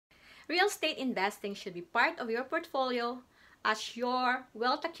Real estate investing should be part of your portfolio as your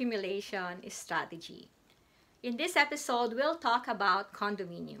wealth accumulation strategy. In this episode, we'll talk about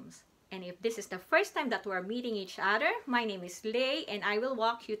condominiums. And if this is the first time that we're meeting each other, my name is Lei, and I will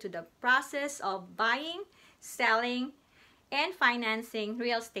walk you through the process of buying, selling, and financing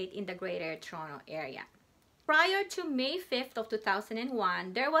real estate in the Greater Toronto Area. Prior to May 5th of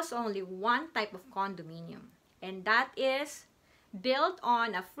 2001, there was only one type of condominium, and that is built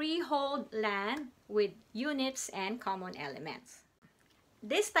on a freehold land with units and common elements.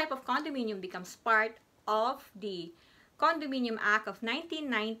 This type of condominium becomes part of the Condominium Act of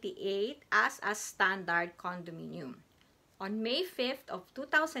 1998 as a standard condominium. On May 5th of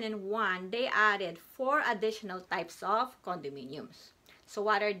 2001, they added 4 additional types of condominiums. So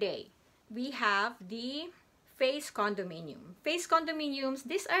what are they? We have the phase condominium. Phase condominiums,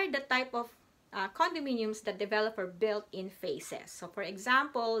 these are the type of condominiums that developer built in phases. So for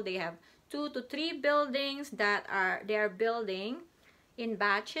example, they have 2 to 3 buildings that they are building in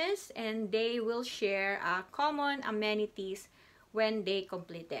batches, and they will share common amenities when they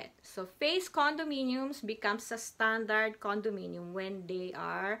complete it. So phase condominiums becomes a standard condominium when they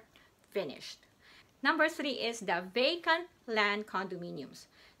are finished. Number 3 is the vacant land condominiums.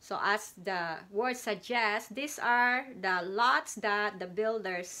 So as the word suggests, these are the lots that the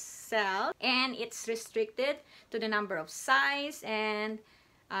builders sell, and it's restricted to the number of size and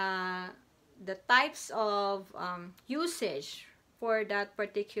the types of usage for that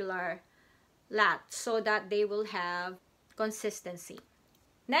particular lot, so that they will have consistency.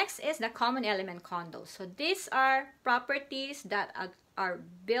 Next is the common element condos. So these are properties that are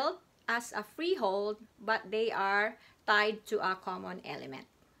built as a freehold, but they are tied to a common element,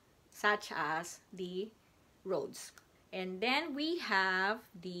 such as the roads. And then we have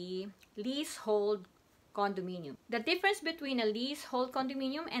the leasehold condominium. The difference between a leasehold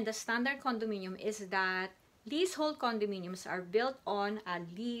condominium and the standard condominium is that leasehold condominiums are built on a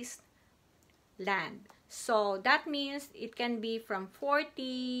leased land. So that means it can be from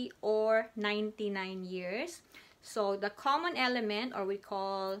 40 or 99 years. So the common element, or we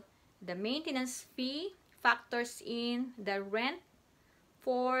call the maintenance fee, factors in the rent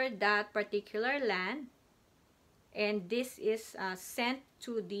for that particular land, and this is sent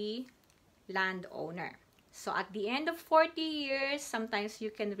to the landowner. So at the end of 40 years, sometimes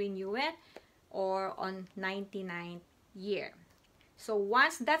you can renew it, or on 99th year. So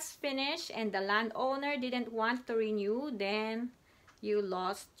once that's finished and the landowner didn't want to renew, then you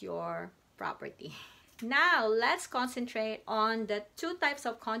lost your property. Now let's concentrate on the 2 types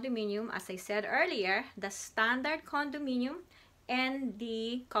of condominium, as I said earlier, the standard condominium and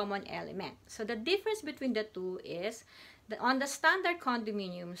the common element. So the difference between the two is that on the standard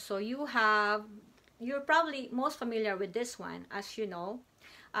condominium, so you're probably most familiar with this one, as you know.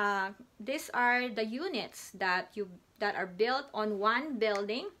 These are the units that are built on one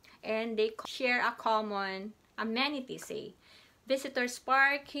building, and they share a common amenity, say visitors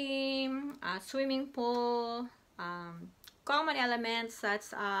parking, swimming pool, common elements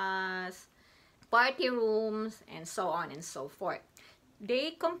such as party rooms, and so on and so forth.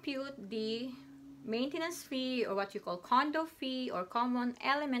 They compute the maintenance fee, or what you call condo fee or common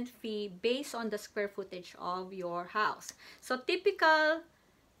element fee, based on the square footage of your house. So typical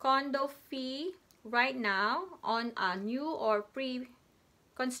condo fee right now on a new or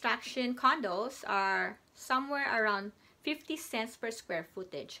pre-construction condos are somewhere around 50 cents per square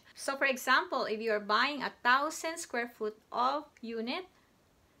footage. So for example, if you are buying 1,000 square foot of unit,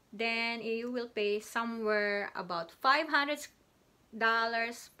 then you will pay somewhere about $500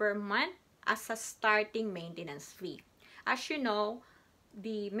 per month as a starting maintenance fee. As you know,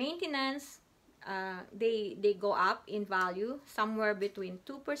 the maintenance they go up in value somewhere between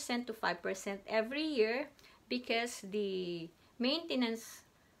 2% to 5% every year, because the maintenance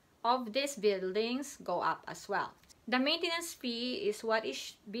of these buildings go up as well. The maintenance fee is what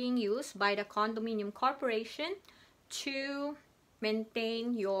is being used by the condominium corporation to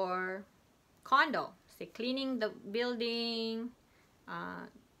maintain your condo, say cleaning the building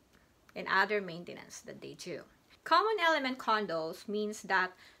and other maintenance that they do. Common element condos means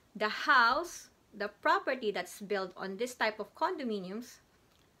that the house, the property that's built on this type of condominiums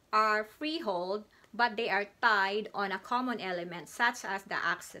are freehold, but they are tied on a common element such as the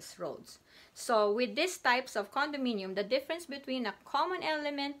access roads. So with these types of condominium, the difference between a common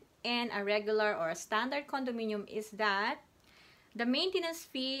element and a regular or a standard condominium is that the maintenance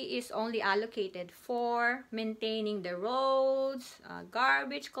fee is only allocated for maintaining the roads,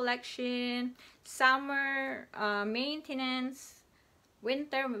 garbage collection, summer maintenance,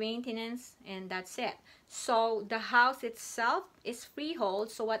 winter maintenance, and that's it. So the house itself is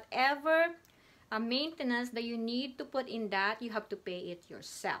freehold, so whatever maintenance that you need to put in that, you have to pay it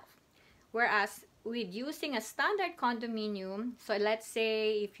yourself. Whereas with using a standard condominium, so let's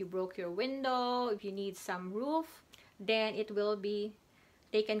say if you broke your window, if you need some roof, then it will be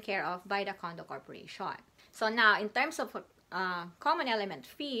taken care of by the condo corporation. So now in terms of common element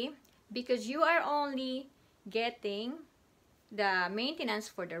fee, because you are only getting the maintenance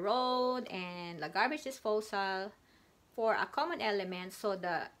for the road and the garbage disposal for a common element, so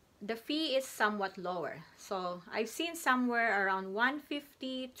the fee is somewhat lower. So I've seen somewhere around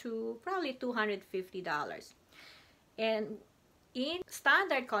 $150 to probably $250. And in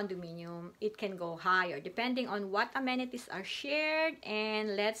standard condominium, it can go higher depending on what amenities are shared,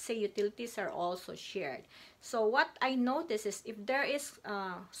 and let's say utilities are also shared. So what I notice is if there is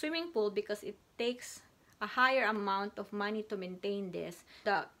a swimming pool, because it takes a higher amount of money to maintain this,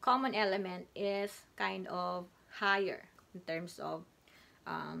 the common element is kind of higher in terms of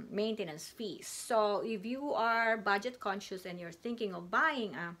maintenance fees. So if you are budget conscious and you're thinking of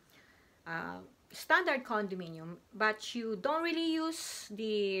buying a standard condominium but you don't really use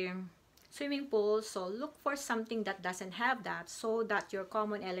the swimming pool, so look for something that doesn't have that, so that your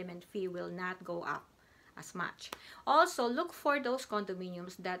common element fee will not go up as much. Also, look for those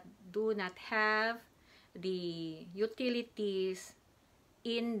condominiums that do not have the utilities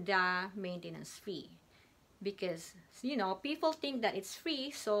in the maintenance fee, because you know, people think that it's free,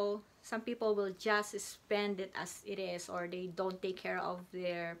 so some people will just spend it as it is, or they don't take care of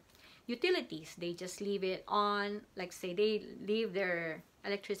their utilities. They just leave it on, like say they leave their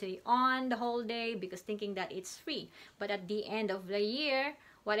electricity on the whole day because thinking that it's free. But at the end of the year,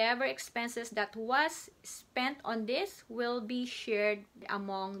 whatever expenses that was spent on this will be shared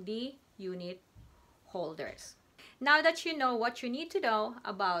among the unit holders. Now that you know what you need to know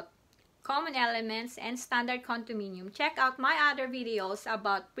about common elements and standard condominium, check out my other videos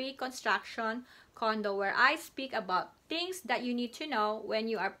about pre-construction condo, where I speak about things that you need to know when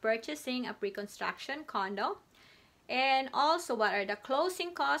you are purchasing a pre-construction condo, and also what are the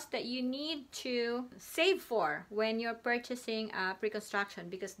closing costs that you need to save for when you're purchasing a pre-construction,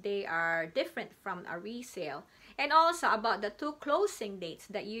 because they are different from a resale, and also about the 2 closing dates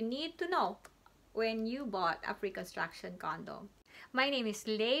that you need to know when you bought a pre-construction condo. My name is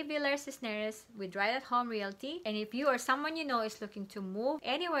Lei Villar-Cisneros with Right at Home Realty, and if you or someone you know is looking to move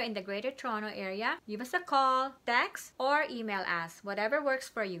anywhere in the Greater Toronto area, give us a call, text, or email us, whatever works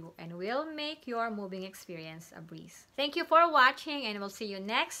for you, and we'll make your moving experience a breeze. Thank you for watching, and we'll see you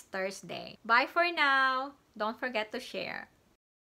next Thursday. Bye for now. Don't forget to share.